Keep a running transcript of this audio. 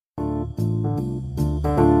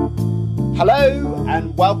Hello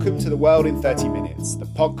and welcome to The World in 30 Minutes, the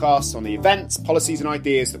podcast on the events, policies and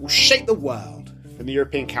ideas that will shape the world from the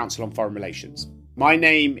European Council on Foreign Relations. My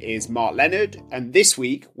name is Mark Leonard, and this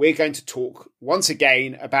week we're going to talk once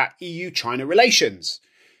again about EU-China relations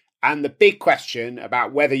and the big question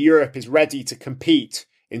about whether Europe is ready to compete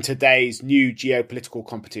in today's new geopolitical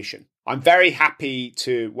competition. I'm very happy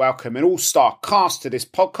to welcome an all-star cast to this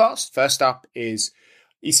podcast. First up is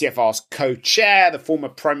ECFR's co-chair, the former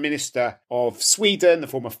Prime Minister of Sweden, the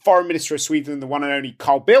former Foreign Minister of Sweden, the one and only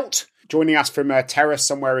Carl Bildt, joining us from a terrace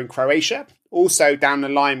somewhere in Croatia. Also down the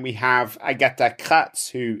line, we have Agatha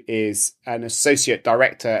Kratz, who is an Associate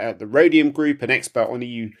Director at the Rhodium Group, an expert on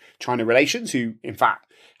EU-China relations, who in fact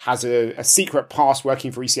has a secret past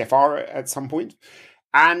working for ECFR at some point.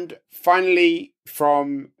 And finally,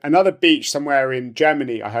 from another beach somewhere in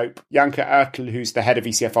Germany, I hope, Janke Ertl, who's the head of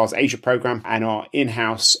ECFR's Asia programme and our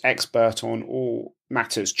in-house expert on all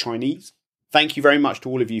matters Chinese. Thank you very much to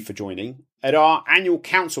all of you for joining. At our annual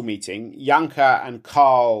council meeting, Janke and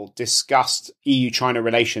Carl discussed EU-China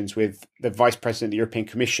relations with the Vice President of the European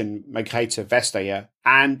Commission, Margrethe Vestager.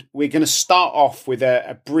 And we're going to start off with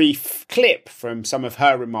a brief clip from some of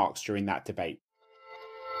her remarks during that debate.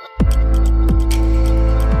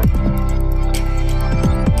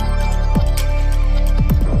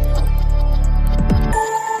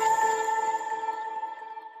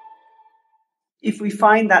 If we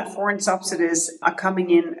find that foreign subsidies are coming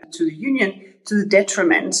in to the Union to the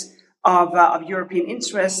detriment of European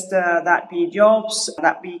interests, that be jobs,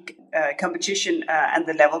 that be competition and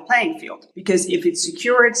the level playing field. Because if it's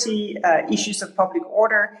security, issues of public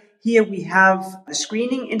order, here we have the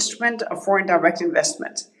screening instrument of foreign direct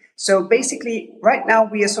investment. So basically, right now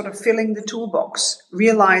we are sort of filling the toolbox,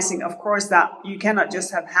 realizing, of course, that you cannot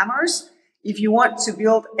just have hammers. If you want to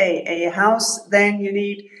build a house, then you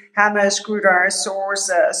need hammers, screwdrivers,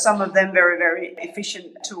 saws, some of them very, very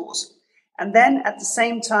efficient tools. And then at the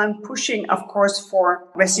same time, pushing, of course, for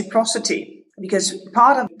reciprocity, because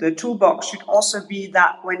part of the toolbox should also be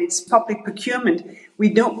that when it's public procurement, we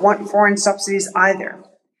don't want foreign subsidies either.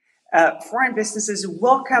 Foreign businesses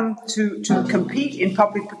welcome to compete in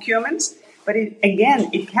public procurements, but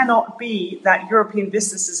it cannot be that European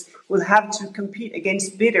businesses will have to compete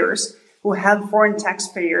against bidders who have foreign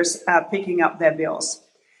taxpayers picking up their bills.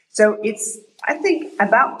 So it's, I think,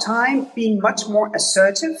 about time being much more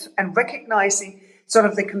assertive and recognizing sort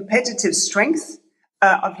of the competitive strength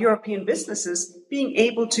of European businesses being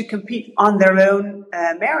able to compete on their own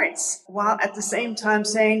merits, while at the same time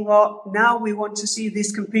saying, well, now we want to see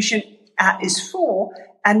this competition at its full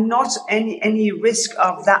and not any risk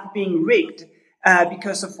of that being rigged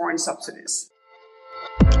because of foreign subsidies.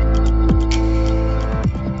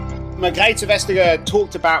 Margrethe Vestager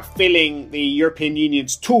talked about filling the European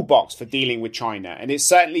Union's toolbox for dealing with China. And it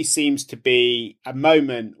certainly seems to be a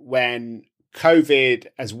moment when COVID,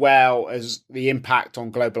 as well as the impact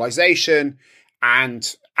on globalization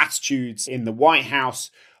and attitudes in the White House,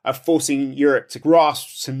 are forcing Europe to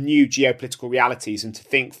grasp some new geopolitical realities and to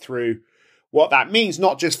think through what that means,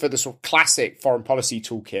 not just for the sort of classic foreign policy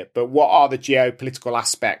toolkit, but what are the geopolitical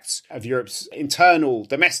aspects of Europe's internal,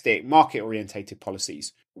 domestic, market-orientated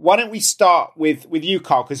policies. Why don't we start with you,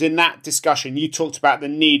 Carl? Because in that discussion, you talked about the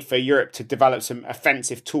need for Europe to develop some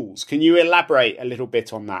offensive tools. Can you elaborate a little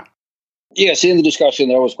bit on that? Yes, in the discussion,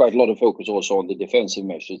 there was quite a lot of focus also on the defensive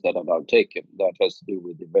measures that are now taken. That has to do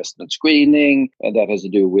with investment screening, and that has to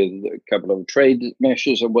do with a couple of trade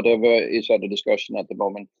measures and whatever is under discussion at the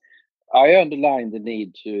moment. I underline the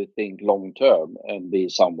need to think long term and be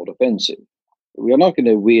somewhat offensive. We are not going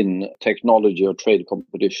to win technology or trade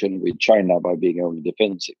competition with China by being only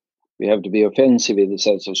defensive. We have to be offensive in the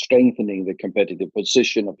sense of strengthening the competitive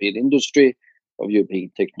position of European industry, of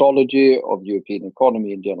European technology, of European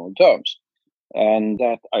economy in general terms. And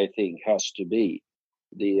that, I think, has to be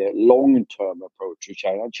the long-term approach to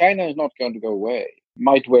China. China is not going to go away.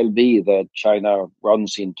 Might well be that China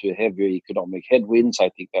runs into heavier economic headwinds. I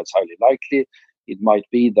think that's highly likely. It might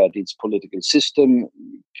be that its political system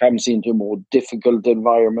comes into a more difficult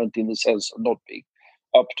environment in the sense of not being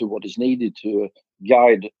up to what is needed to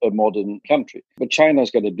guide a modern country. But China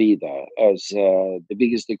is going to be there as the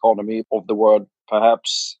biggest economy of the world,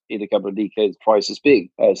 perhaps in a couple of decades twice as big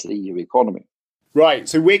as the EU economy. Right.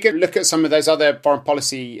 So we're going to look at some of those other foreign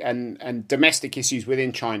policy and domestic issues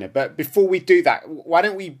within China. But before we do that, why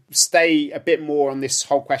don't we stay a bit more on this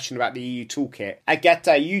whole question about the EU toolkit?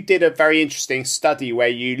 Agatha, you did a very interesting study where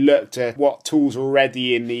you looked at what tools are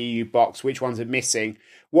already in the EU box, which ones are missing.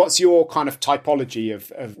 What's your kind of typology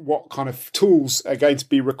of what kind of tools are going to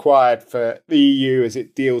be required for the EU as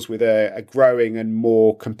it deals with a growing and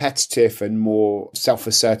more competitive and more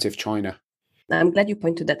self-assertive China? I'm glad you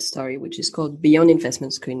point to that story, which is called Beyond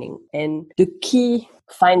Investment Screening. And the key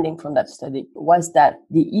finding from that study was that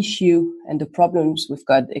the issue and the problems we've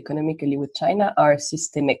got economically with China are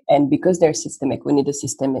systemic. And because they're systemic, we need a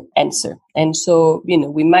systemic answer. And so,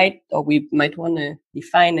 we might want to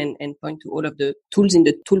define and point to all of the tools in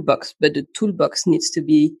the toolbox, but the toolbox needs to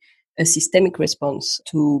be a systemic response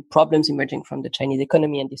to problems emerging from the Chinese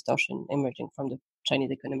economy and distortion emerging from the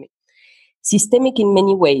Chinese economy. Systemic in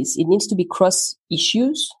many ways. It needs to be cross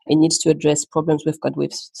issues. It needs to address problems we've got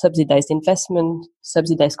with subsidized investment,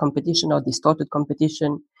 subsidized competition or distorted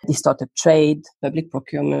competition, distorted trade, public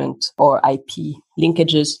procurement, or IP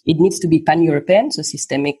linkages. It needs to be pan-European, so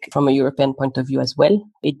systemic from a European point of view as well.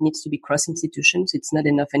 It needs to be cross institutions. It's not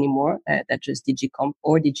enough anymore that just DG Comp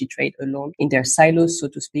or DG Trade alone in their silos, so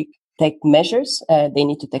to speak, take measures. They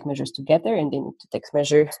need to take measures together, and they need to take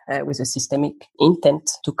measures with a systemic intent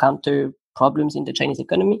to counter problems in the Chinese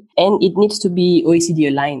economy. And it needs to be OECD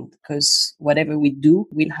aligned, because whatever we do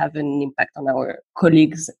will have an impact on our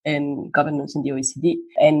colleagues and governments in the OECD,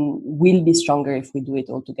 and will be stronger if we do it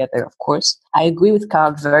all together, of course. I agree with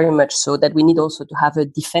Carl very much so that we need also to have a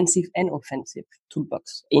defensive and offensive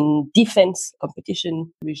toolbox. In defense,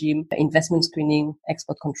 competition regime, investment screening,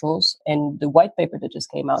 export controls, and the white paper that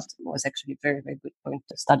just came out was actually a very, very good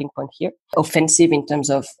starting point here. Offensive in terms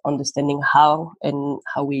of understanding how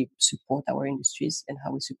we support our industries and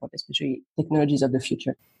how we support especially technologies of the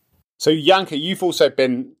future. So Janke, you've also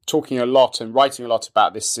been talking a lot and writing a lot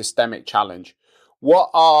about this systemic challenge. What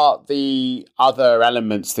are the other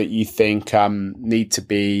elements that you think need to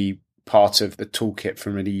be part of the toolkit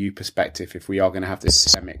from an EU perspective if we are going to have this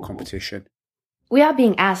systemic competition? We are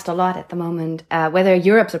being asked a lot at the moment whether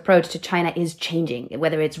Europe's approach to China is changing,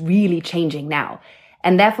 whether it's really changing now.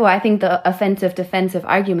 And therefore, I think the offensive-defensive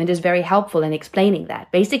argument is very helpful in explaining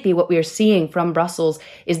that. Basically, what we are seeing from Brussels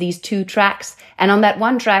is these two tracks. And on that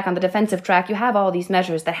one track, on the defensive track, you have all these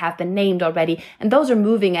measures that have been named already. And those are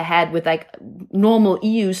moving ahead with like normal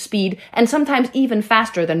EU speed, and sometimes even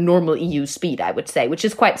faster than normal EU speed, I would say, which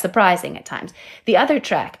is quite surprising at times. The other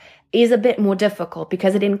track is a bit more difficult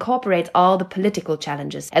because it incorporates all the political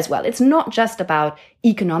challenges as well. It's not just about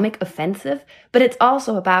economic offensive, but it's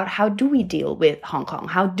also about how do we deal with Hong Kong?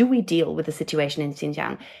 How do we deal with the situation in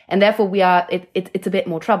Xinjiang? And therefore it's a bit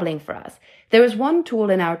more troubling for us. There is one tool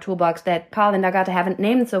in our toolbox that Carl and Agatha haven't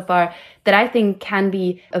named so far that I think can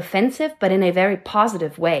be offensive, but in a very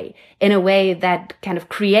positive way, in a way that kind of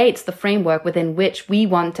creates the framework within which we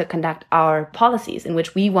want to conduct our policies, in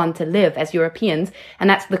which we want to live as Europeans. And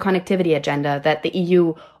that's the connectivity agenda that the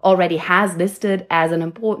EU already has listed as an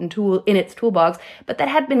important tool in its toolbox, but that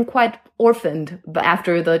had been quite orphaned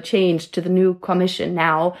after the change to the new commission.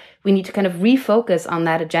 Now we need to kind of refocus on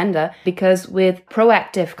that agenda, because with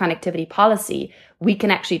proactive connectivity policy, we can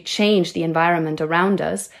actually change the environment around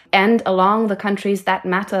us and along the countries that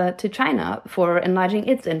matter to China for enlarging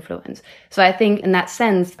its influence. So I think in that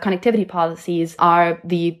sense, connectivity policies are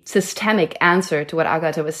the systemic answer to what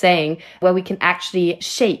Agatha was saying, where we can actually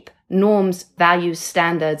shape norms, values,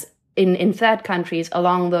 standards in third countries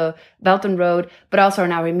along the Belt and Road, but also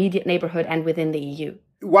in our immediate neighborhood and within the EU.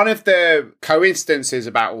 One of the coincidences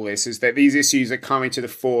about all this is that these issues are coming to the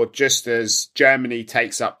fore just as Germany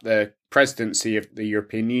takes up the presidency of the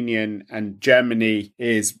European Union, and Germany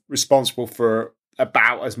is responsible for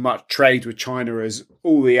about as much trade with China as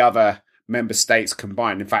all the other member states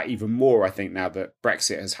combined. In fact, even more, I think, now that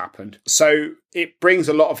Brexit has happened. So it brings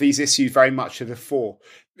a lot of these issues very much to the fore.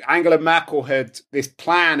 Angela Merkel had this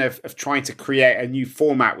plan of trying to create a new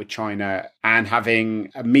format with China and having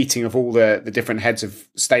a meeting of all the different heads of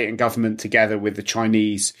state and government together with the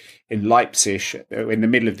Chinese in Leipzig in the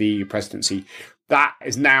middle of the EU presidency. That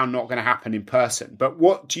is now not going to happen in person. But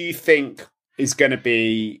what do you think is going to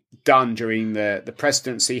be done during the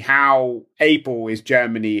presidency? How able is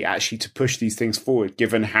Germany actually to push these things forward,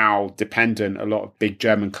 given how dependent a lot of big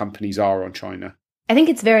German companies are on China? I think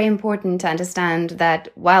it's very important to understand that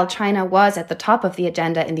while China was at the top of the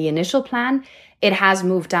agenda in the initial plan, it has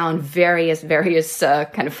moved down various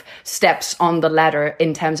kind of steps on the ladder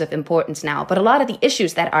in terms of importance now. But a lot of the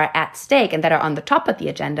issues that are at stake and that are on the top of the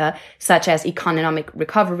agenda, such as economic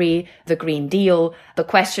recovery, the Green Deal, the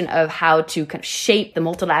question of how to kind of shape the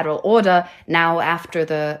multilateral order now after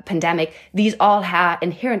the pandemic, these all are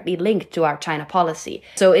inherently linked to our China policy.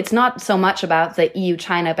 So it's not so much about the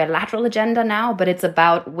EU-China bilateral agenda now, but it's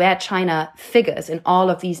about where China figures in all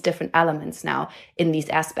of these different elements now in these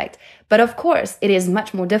aspects. But of course, it is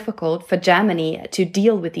much more difficult for Germany to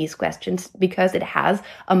deal with these questions because it has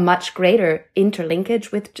a much greater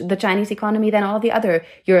interlinkage with the Chinese economy than all the other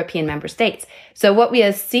European member states. So what we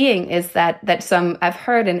are seeing is that I've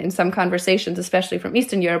heard in some conversations, especially from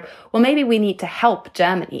Eastern Europe, well, maybe we need to help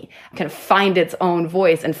Germany kind of find its own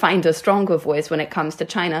voice and find a stronger voice when it comes to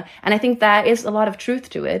China. And I think there is a lot of truth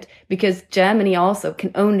to it, because Germany also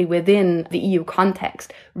can only within the EU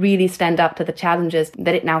context really stand up to the challenges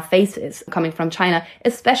that it now faces coming from China,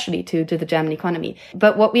 especially to the German economy.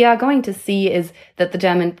 But what we are going to see is that the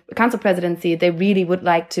German Council presidency, they really would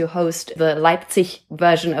like to host the Leipzig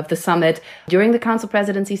version of the summit during the Council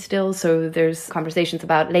presidency still. So there's conversations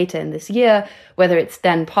about later in this year, whether it's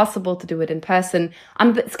then possible to do it in person. I'm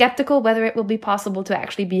a bit skeptical whether it will be possible to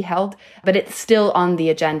actually be held, but it's still on the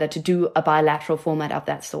agenda to do a bilateral format of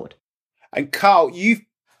that sort. And Carl, you've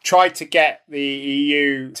tried to get the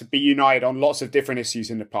EU to be united on lots of different issues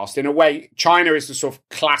in the past. In a way, China is the sort of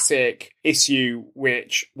classic issue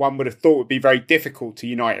which one would have thought would be very difficult to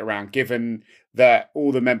unite around, given that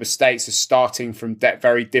all the member states are starting from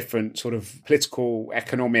very different sort of political,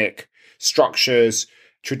 economic structures.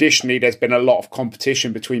 Traditionally, there's been a lot of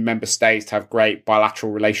competition between member states to have great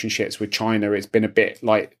bilateral relationships with China. It's been a bit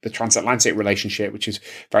like the transatlantic relationship, which is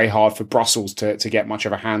very hard for Brussels to get much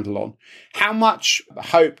of a handle on. How much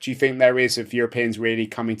hope do you think there is of Europeans really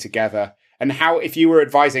coming together? And how, if you were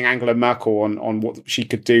advising Angela Merkel on what she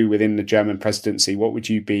could do within the German presidency, what would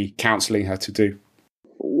you be counselling her to do?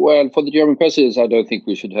 Well, for the German presidency, I don't think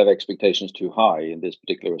we should have expectations too high in this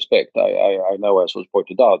particular respect. I know, as was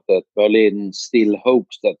pointed out, that Berlin still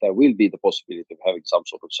hopes that there will be the possibility of having some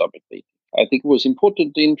sort of summit meeting. I think it was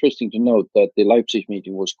important and interesting to note that the Leipzig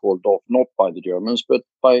meeting was called off not by the Germans, but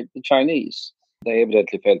by the Chinese. They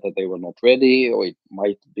evidently felt that they were not ready, or it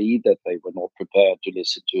might be that they were not prepared to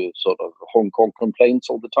listen to sort of Hong Kong complaints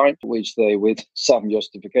all the time, which they, with some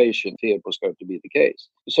justification, feared was going to be the case.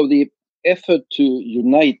 So the effort to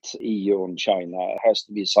unite EU and China has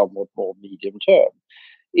to be somewhat more medium term.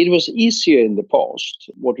 It was easier in the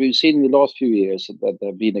past. What we've seen in the last few years is that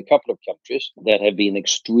there have been a couple of countries that have been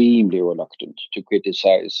extremely reluctant to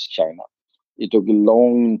criticize China. It took a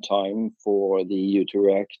long time for the EU to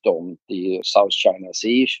react on the South China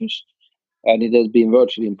Sea issues, and it has been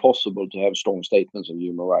virtually impossible to have strong statements on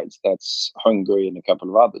human rights. That's Hungary and a couple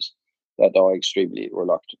of others that are extremely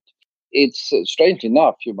reluctant. It's strangely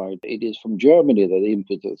enough, it is from Germany that the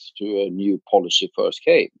impetus to a new policy first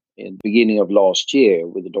came in the beginning of last year,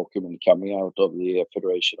 with a document coming out of the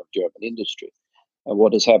Federation of German Industry. And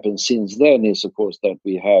what has happened since then is, of course, that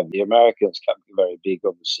we have the Americans coming very big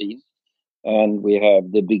on the scene. And we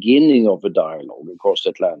have the beginning of a dialogue across the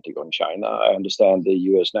Atlantic on China. I understand the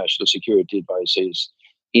US National Security Advisor is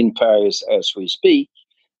in Paris as we speak,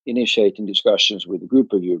 initiating discussions with a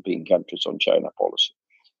group of European countries on China policy.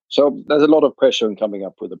 So there's a lot of pressure in coming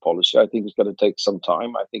up with a policy. I think it's going to take some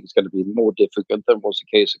time. I think it's going to be more difficult than was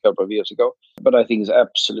the case a couple of years ago. But I think it's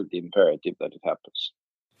absolutely imperative that it happens.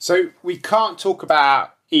 So we can't talk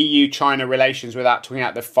about EU-China relations without talking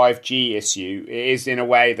about the 5G issue. It is, in a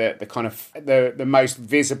way, the most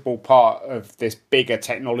visible part of this bigger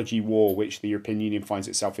technology war which the European Union finds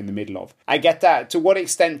itself in the middle of. I get that. To what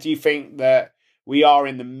extent do you think that we are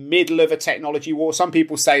in the middle of a technology war? Some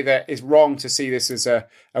people say that it's wrong to see this as a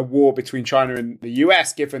war between China and the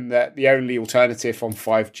US, given that the only alternative on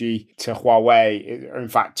 5G to Huawei are, in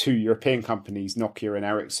fact, two European companies, Nokia and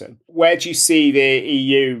Ericsson. Where do you see the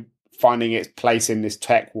EU finding its place in this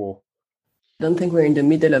tech war? I don't think we're in the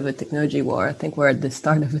middle of a technology war. I think we're at the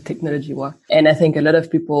start of a technology war. And I think a lot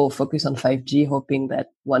of people focus on 5G, hoping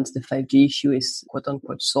that once the 5G issue is quote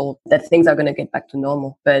unquote solved, that things are going to get back to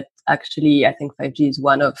normal. But actually, I think 5G is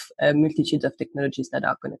one of a multitude of technologies that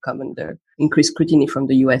are going to come under increased scrutiny from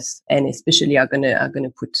the US, and especially are going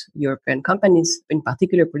to put European companies, in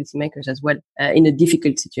particular policymakers as well, in a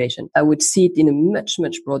difficult situation. I would see it in a much,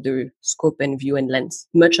 much broader scope and view and lens.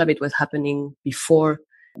 Much of it was happening before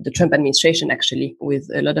the Trump administration, actually, with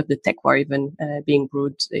a lot of the tech war even being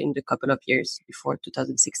brewed in the couple of years before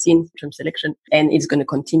 2016, Trump's election. And it's going to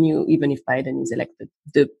continue even if Biden is elected.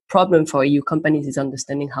 The problem for EU companies is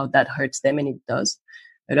understanding how that hurts them, and it does.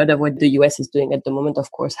 A lot of what the US is doing at the moment, of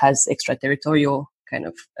course, has extraterritorial kind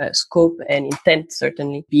of scope and intent,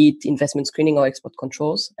 certainly, be it investment screening or export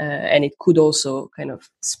controls. And it could also kind of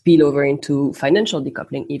spill over into financial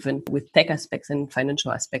decoupling, even with tech aspects and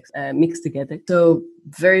financial aspects mixed together. So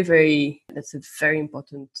that's a very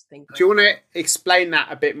important thing. Do you want to explain that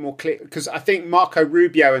a bit more clearly? Because I think Marco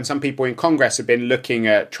Rubio and some people in Congress have been looking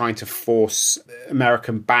at trying to force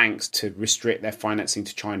American banks to restrict their financing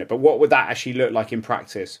to China. But what would that actually look like in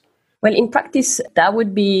practice? Well, in practice, that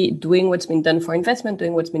would be doing what's been done for investment,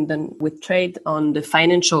 doing what's been done with trade on the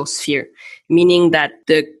financial sphere, meaning that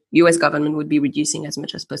the US government would be reducing as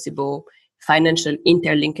much as possible financial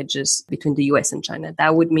interlinkages between the US and China.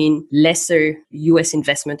 That would mean lesser US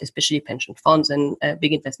investment, especially pension funds and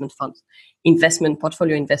big investment funds,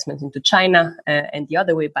 portfolio investments into China, and the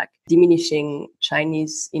other way back, diminishing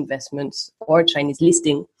Chinese investments or Chinese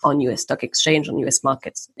listing on US stock exchange, on US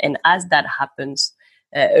markets. And as that happens,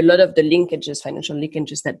 a lot of the linkages, financial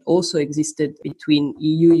linkages that also existed between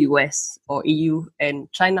EU, US, or EU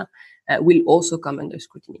and China will also come under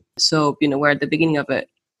scrutiny. So, we're at the beginning of a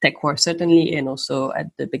tech war, certainly, and also at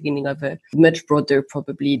the beginning of a much broader,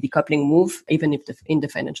 probably decoupling move, even if in the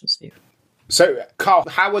financial sphere. So, Carl,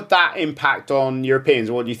 how would that impact on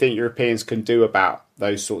Europeans? What do you think Europeans can do about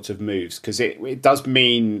those sorts of moves? Because it does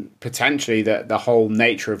mean potentially that the whole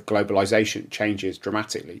nature of globalization changes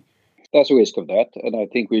dramatically. There's a risk of that, and I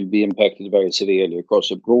think we'll be impacted very severely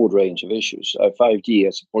across a broad range of issues. 5G,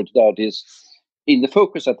 as pointed out, is in the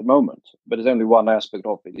focus at the moment, but it's only one aspect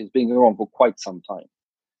of it. It's been going on for quite some time.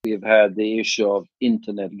 We've had the issue of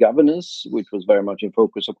internet governance, which was very much in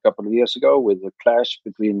focus a couple of years ago, with a clash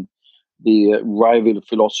between the rival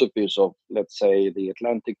philosophies of, let's say, the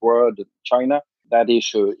Atlantic world and China. That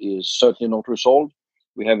issue is certainly not resolved.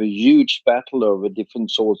 We have a huge battle over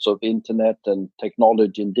different sorts of internet and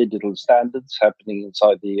technology and digital standards happening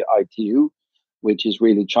inside the ITU, which is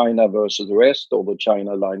really China versus the rest, although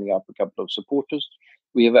China lining up a couple of supporters.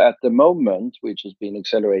 We have at the moment, which has been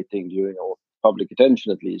accelerating during our public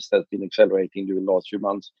attention at least, has been accelerating during the last few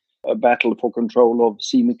months, a battle for control of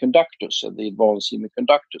semiconductors and the advanced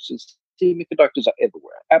semiconductors. And semiconductors are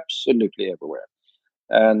everywhere, absolutely everywhere.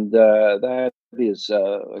 And that is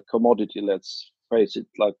a commodity, let's phrase it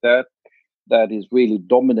like that is really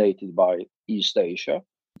dominated by East Asia,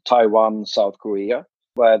 Taiwan, South Korea,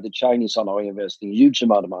 where the Chinese are now investing a huge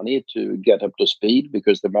amount of money to get up to speed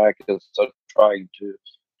because the Americans are trying to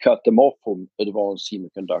cut them off from advanced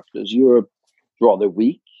semiconductors. Europe rather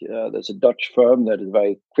weak. There's a Dutch firm that is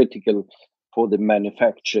very critical for the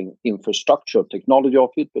manufacturing infrastructure technology of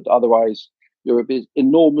it, but otherwise Europe is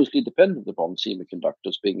enormously dependent upon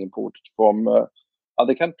semiconductors being imported from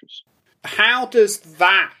other countries. How does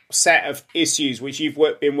that set of issues, which you've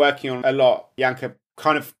been working on a lot, Janke,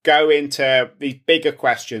 kind of go into these bigger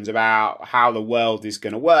questions about how the world is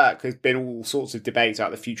going to work? There's been all sorts of debates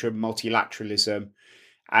about the future of multilateralism,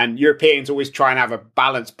 and Europeans always try and have a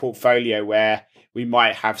balanced portfolio where we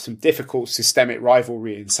might have some difficult systemic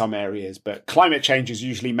rivalry in some areas, but climate change is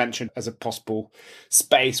usually mentioned as a possible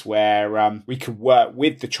space where we could work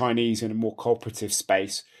with the Chinese in a more cooperative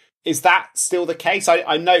space. Is that still the case?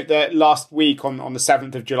 I note that last week on the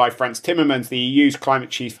 7th of July, Frans Timmermans, the EU's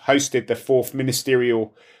climate chief, hosted the 4th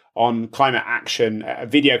Ministerial on Climate Action, a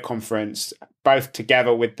video conference, both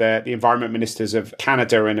together with the environment ministers of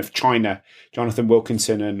Canada and of China, Jonathan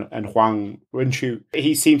Wilkinson and Huang Wenchu.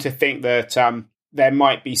 He seemed to think that there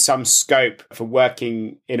might be some scope for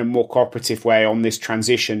working in a more cooperative way on this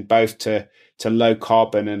transition, both to low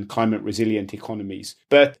carbon and climate resilient economies.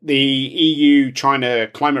 But the EU-China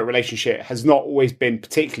climate relationship has not always been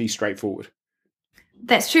particularly straightforward.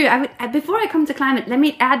 That's true. Before I come to climate, let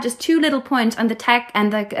me add just two little points on the tech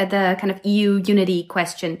and the kind of EU unity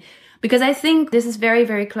question, because I think this is very,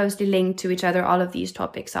 very closely linked to each other. All of these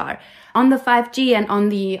topics are. On the 5G and on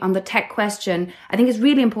the tech question, I think it's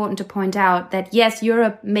really important to point out that, yes,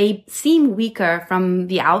 Europe may seem weaker from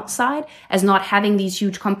the outside as not having these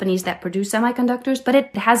huge companies that produce semiconductors, but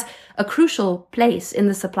it has a crucial place in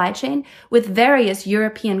the supply chain, with various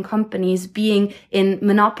European companies being in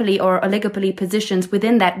monopoly or oligopoly positions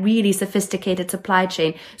within that really sophisticated supply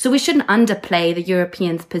chain. So we shouldn't underplay the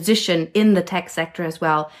Europeans' position in the tech sector as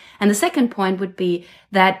well. And the second point would be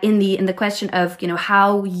that in the question of,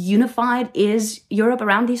 how unified is Europe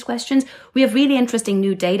around these questions, we have really interesting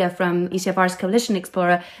new data from ECFR's Coalition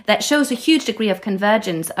Explorer that shows a huge degree of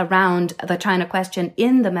convergence around the China question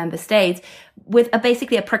in the member states, with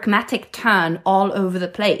basically a pragmatic turn all over the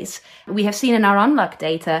place. We have seen in our UNLOC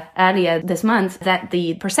data earlier this month that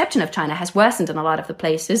the perception of China has worsened in a lot of the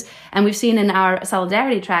places. And we've seen in our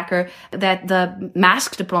solidarity tracker that the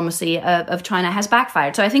mask diplomacy of China has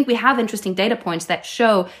backfired. So I think we have interesting data points that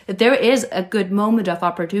show that there is a good moment of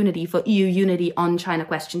opportunity for EU unity on China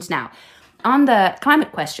questions now. On the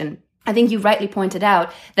climate question, I think you rightly pointed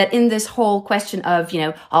out that in this whole question of,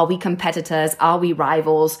 are we competitors, are we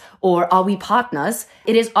rivals, or are we partners?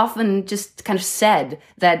 It is often just kind of said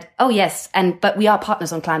that, oh yes, but we are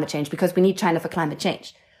partners on climate change because we need China for climate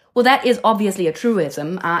change. Well, that is obviously a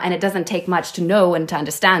truism, and it doesn't take much to know and to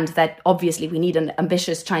understand that obviously we need an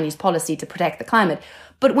ambitious Chinese policy to protect the climate.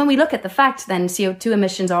 But when we look at the facts, then CO2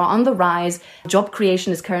 emissions are on the rise. Job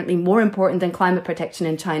creation is currently more important than climate protection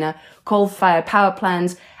in China. Coal-fired power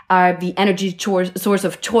plants are the energy source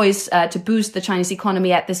of choice to boost the Chinese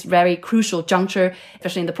economy at this very crucial juncture,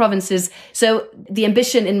 especially in the provinces. So the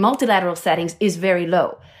ambition in multilateral settings is very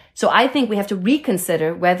low. So I think we have to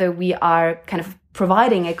reconsider whether we are kind of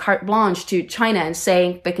providing a carte blanche to China and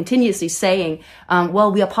saying, but continuously saying,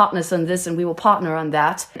 well, we are partners on this and we will partner on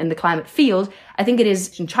that in the climate field. I think it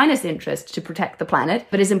is in China's interest to protect the planet,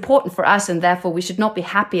 but it's important for us, and therefore we should not be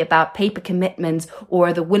happy about paper commitments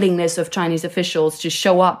or the willingness of Chinese officials to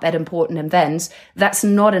show up at important events. That's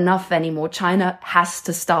not enough anymore. China has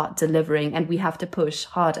to start delivering, and we have to push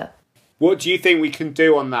harder. What do you think we can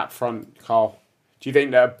do on that front, Carl? Do you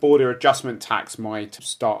think that a border adjustment tax might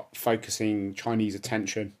start focusing Chinese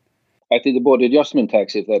attention? I think the border adjustment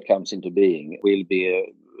tax, if that comes into being, will be a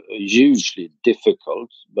hugely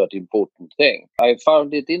difficult but important thing. I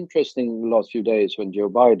found it interesting the last few days when Joe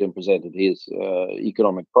Biden presented his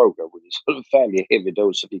economic program, with a sort of fairly heavy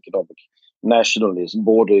dose of economic nationalism,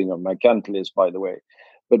 bordering on mercantilism, by the way.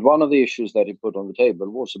 But one of the issues that he put on the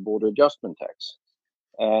table was a border adjustment tax.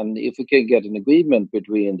 And if we can get an agreement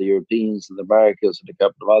between the Europeans and the Americans and a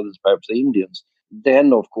couple of others, perhaps the Indians,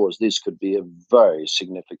 then, of course, this could be a very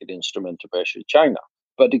significant instrument to pressure China.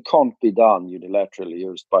 But it can't be done unilaterally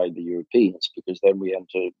just by the Europeans, because then we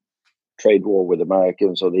enter trade war with the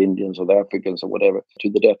Americans or the Indians or the Africans or whatever, to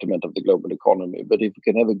the detriment of the global economy. But if we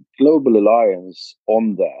can have a global alliance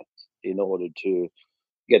on that in order to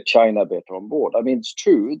get China better on board. I mean, it's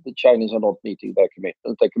true the Chinese are not meeting their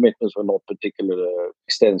commitments. Their commitments were not particularly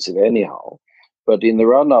extensive anyhow. But in the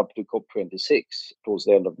run-up to COP26, towards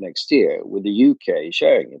the end of next year, with the UK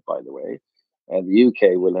sharing it, by the way, and the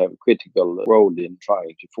UK will have a critical role in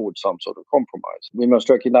trying to forge some sort of compromise. We must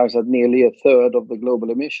recognize that nearly a third of the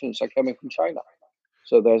global emissions are coming from China.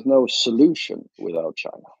 So there's no solution without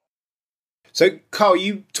China. So, Carl,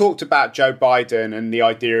 you talked about Joe Biden and the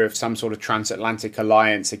idea of some sort of transatlantic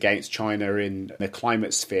alliance against China in the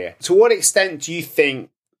climate sphere. To what extent do you think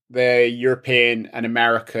the European and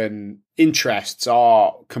American interests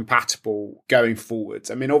are compatible going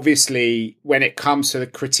forwards? I mean, obviously, when it comes to the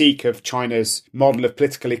critique of China's model of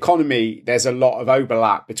political economy, there's a lot of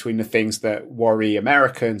overlap between the things that worry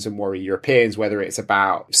Americans and worry Europeans, whether it's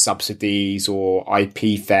about subsidies or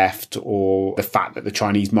IP theft or the fact that the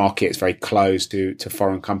Chinese market is very closed to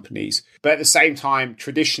foreign companies. But at the same time,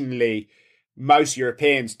 traditionally, most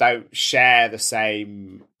Europeans don't share the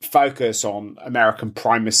same focus on American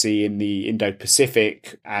primacy in the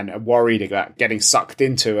Indo-Pacific and are worried about getting sucked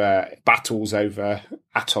into battles over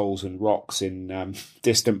atolls and rocks in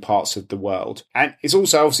distant parts of the world. And it's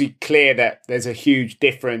also obviously clear that there's a huge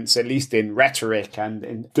difference, at least in rhetoric and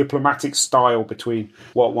in diplomatic style, between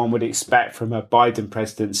what one would expect from a Biden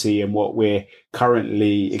presidency and what we're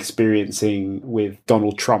currently experiencing with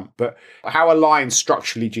Donald Trump. But how aligned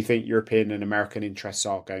structurally do you think European and American interests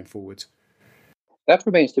are going forward? That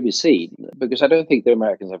remains to be seen, because I don't think the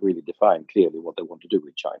Americans have really defined clearly what they want to do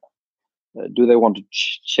with China. Do they want to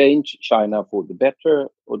change China for the better,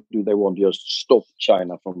 or do they want to just stop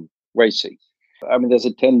China from racing? I mean, there's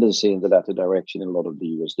a tendency in the latter direction in a lot of the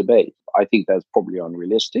US debate. I think that's probably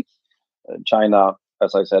unrealistic. China,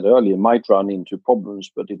 as I said earlier, might run into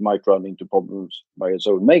problems, but it might run into problems by its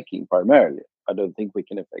own making primarily. I don't think we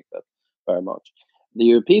can affect that very much. The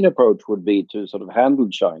European approach would be to sort of handle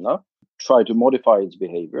China, try to modify its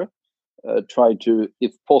behavior, try to,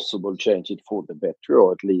 if possible, change it for the better,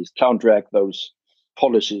 or at least counteract those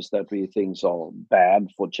policies that we think are bad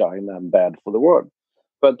for China and bad for the world.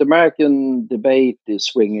 But the American debate is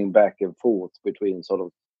swinging back and forth between sort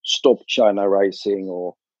of stop China rising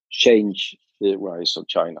or change the rise of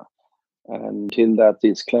China. And until that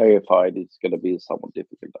is clarified, it's going to be somewhat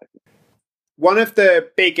difficult, I think. One of the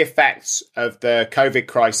big effects of the COVID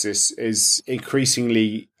crisis is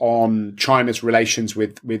increasingly on China's relations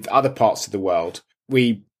with other parts of the world.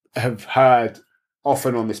 We have heard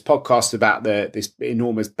often on this podcast about this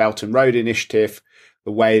enormous Belt and Road Initiative,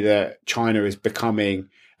 the way that China is becoming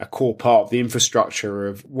a core part of the infrastructure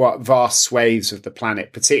of what vast swathes of the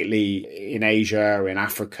planet, particularly in Asia, in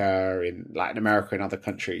Africa, in Latin America, and other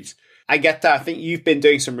countries. I get that. I think you've been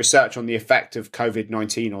doing some research on the effect of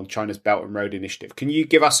COVID-19 on China's Belt and Road Initiative. Can you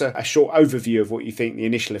give us a short overview of what you think the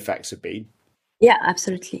initial effects have been? Yeah,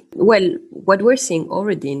 absolutely. Well, what we're seeing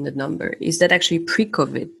already in the number is that actually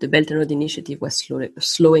pre-COVID, the Belt and Road Initiative was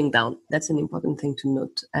slowing down. That's an important thing to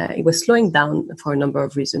note. It was slowing down for a number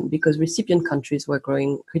of reasons because recipient countries were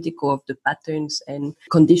growing critical of the patterns and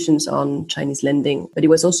conditions on Chinese lending. But it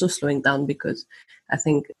was also slowing down because I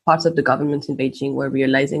think parts of the government in Beijing were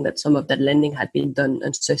realizing that some of that lending had been done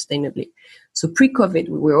unsustainably. So pre-COVID,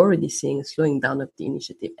 we were already seeing a slowing down of the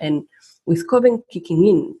initiative. And with COVID kicking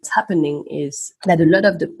in, what's happening is that a lot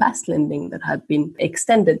of the past lending that had been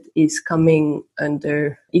extended is coming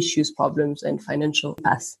under issues, problems, and financial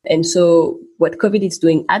pass. And so what COVID is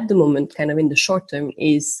doing at the moment, kind of in the short term,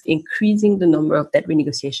 is increasing the number of debt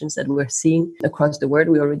renegotiations that we're seeing across the world.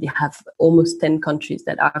 We already have almost 10 countries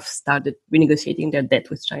that have started renegotiating their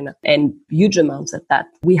debt with China, and huge amounts at that.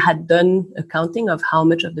 We had done a counting of how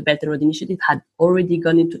much of the Belt and Road Initiative had already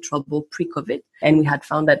gone into trouble pre-COVID, and we had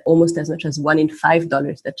found that almost as much as $1 in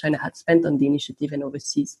 $5 that China had spent on the initiative and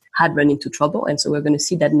overseas had run into trouble. And so we're going to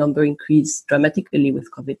see that number increase dramatically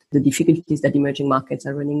with COVID, the difficulties that emerging markets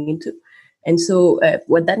are running into. And so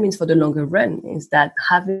what that means for the longer run is that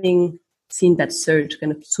having seen that surge,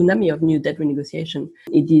 kind of tsunami of new debt renegotiation,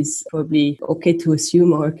 it is probably okay to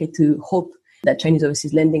assume or okay to hope that Chinese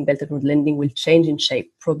overseas lending, Belt and Road lending will change in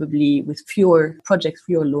shape, probably with fewer projects,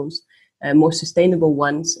 fewer loans, more sustainable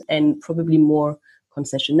ones, and probably more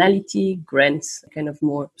concessionality, grants, kind of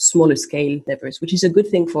more smaller scale levers, which is a good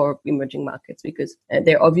thing for emerging markets because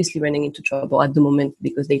they're obviously running into trouble at the moment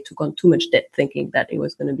because they took on too much debt thinking that it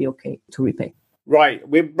was going to be okay to repay. Right.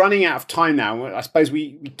 We're running out of time now. I suppose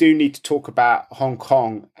we do need to talk about Hong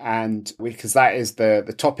Kong because that is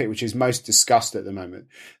the topic which is most discussed at the moment.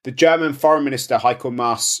 The German Foreign Minister Heiko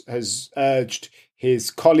Maas has urged his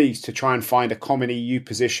colleagues to try and find a common EU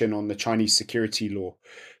position on the Chinese security law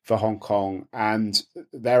for Hong Kong. And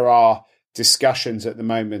there are discussions at the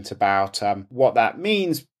moment about what that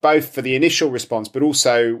means, both for the initial response, but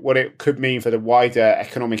also what it could mean for the wider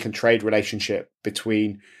economic and trade relationship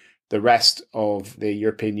between the rest of the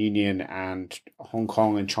European Union and Hong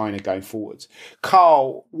Kong and China going forwards.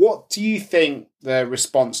 Carl, what do you think the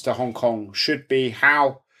response to Hong Kong should be?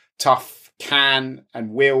 How tough can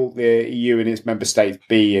and will the EU and its member states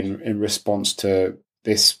be in response to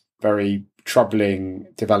this very troubling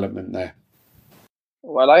development there?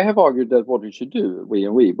 Well, I have argued that what we should do,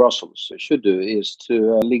 Brussels should do, is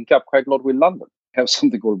to link up quite a lot with London. Have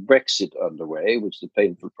something called Brexit underway, which is a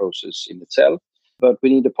painful process in itself. But we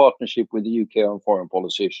need a partnership with the UK on foreign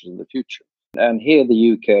policy issues in the future. And here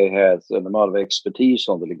the UK has an amount of expertise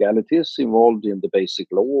on the legalities involved in the basic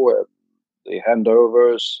law, the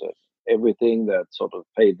handovers, everything that sort of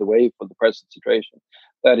paved the way for the present situation.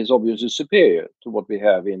 That is obviously superior to what we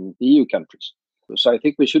have in the EU countries. So I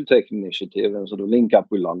think we should take an initiative and sort of link up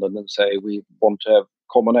with London and say we want to have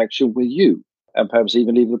common action with you, and perhaps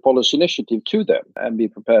even leave the policy initiative to them and be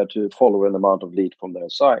prepared to follow an amount of lead from their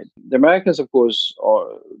side. The Americans, of course, are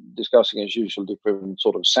discussing as usual different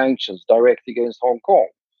sort of sanctions directly against Hong Kong.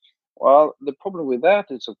 Well, the problem with that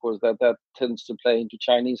is, of course, that tends to play into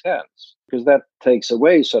Chinese hands because that takes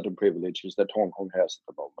away certain privileges that Hong Kong has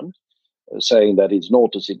at the moment, saying that it's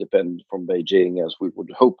not as independent from Beijing as we would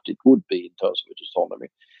have hoped it would be in terms of its autonomy.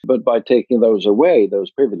 But by taking those away, those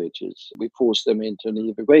privileges, we force them into an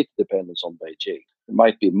even greater dependence on Beijing. It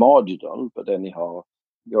might be marginal, but anyhow,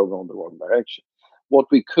 going on the wrong direction. What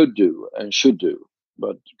we could do and should do,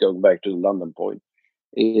 but going back to the London point,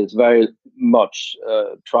 is very much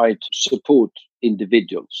try to support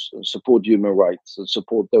individuals, and support human rights, and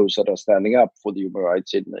support those that are standing up for the human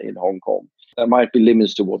rights in Hong Kong. There might be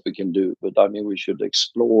limits to what we can do, but I mean, we should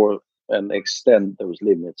explore and extend those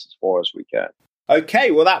limits as far as we can.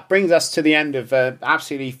 Okay, well, that brings us to the end of an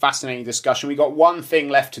absolutely fascinating discussion. We've got one thing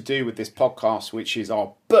left to do with this podcast, which is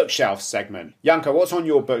our bookshelf segment. Janka, what's on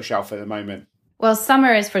your bookshelf at the moment? Well,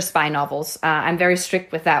 summer is for spy novels. I'm very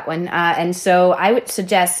strict with that one. And so I would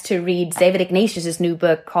suggest to read David Ignatius's new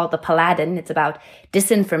book called The Paladin. It's about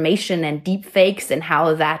disinformation and deepfakes and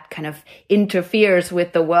how that kind of interferes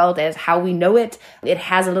with the world as how we know it. It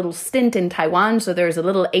has a little stint in Taiwan, so there's a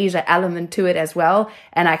little Asia element to it as well.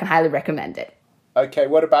 And I can highly recommend it. Okay,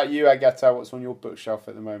 what about you, Agatha? What's on your bookshelf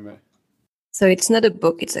at the moment? So it's not a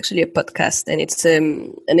book, it's actually a podcast. And it's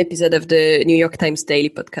an episode of the New York Times Daily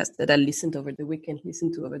podcast that I listened to over the weekend.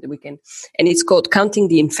 And it's called Counting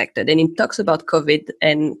the Infected. And it talks about COVID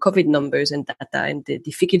and COVID numbers and data and the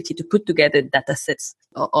difficulty to put together data sets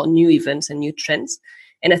on new events and new trends.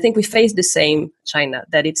 And I think we face the same China,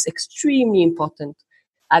 that it's extremely important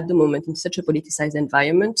at the moment in such a politicized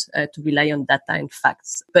environment to rely on data and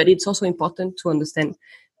facts. But it's also important to understand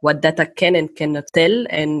what data can and cannot tell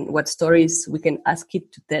and what stories we can ask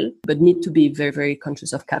it to tell, but need to be very, very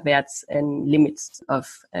conscious of caveats and limits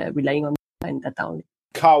of relying on data only.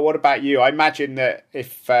 Carl, what about you? I imagine that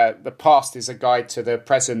if the past is a guide to the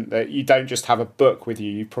present, that you don't just have a book with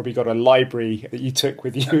you. You've probably got a library that you took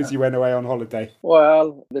with you as you went away on holiday.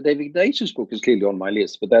 Well, the David Ignatius book is clearly on my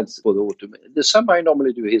list, but that's for the autumn. The summer, I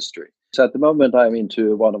normally do history. So at the moment, I'm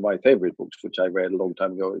into one of my favorite books, which I read a long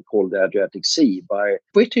time ago, called The Adriatic Sea by a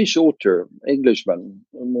British author, Englishman,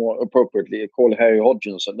 more appropriately, called Harry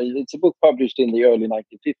Hodgkinson. It's a book published in the early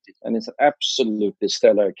 1950s, and it's an absolutely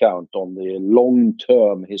stellar account on the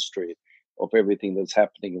long-term history of everything that's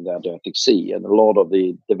happening in the Adriatic Sea. And a lot of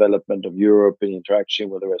the development of Europe in interaction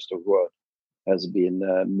with the rest of the world has been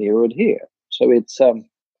mirrored here. So it's the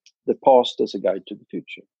past as a guide to the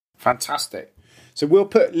future. Fantastic. So we'll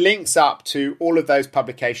put links up to all of those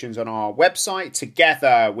publications on our website,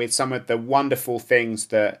 together with some of the wonderful things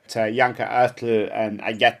that Janke Oertel and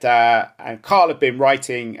Agatha and Carl have been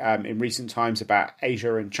writing in recent times about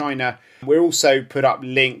Asia and China. We'll also put up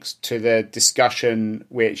links to the discussion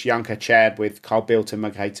which Janke chaired with Carl Bildt and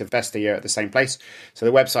Margrethe Vestager at the same place. So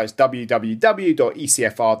the website is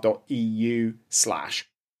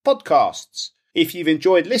www.ecfr.eu/podcasts. If you've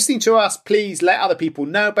enjoyed listening to us, please let other people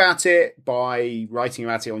know about it by writing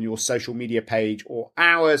about it on your social media page or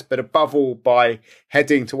ours, but above all, by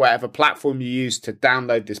heading to whatever platform you use to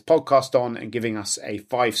download this podcast on and giving us a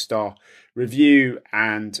 5-star review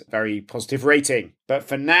and very positive rating. But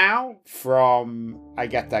for now, from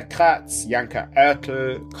Agatha Kratz, Janke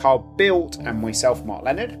Oertel, Carl Bildt, and myself, Mark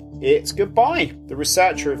Leonard, it's goodbye. The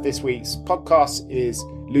researcher of this week's podcast is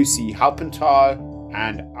Lucy Halpenthal,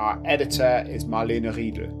 and our editor is Marlene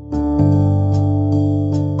Riedel.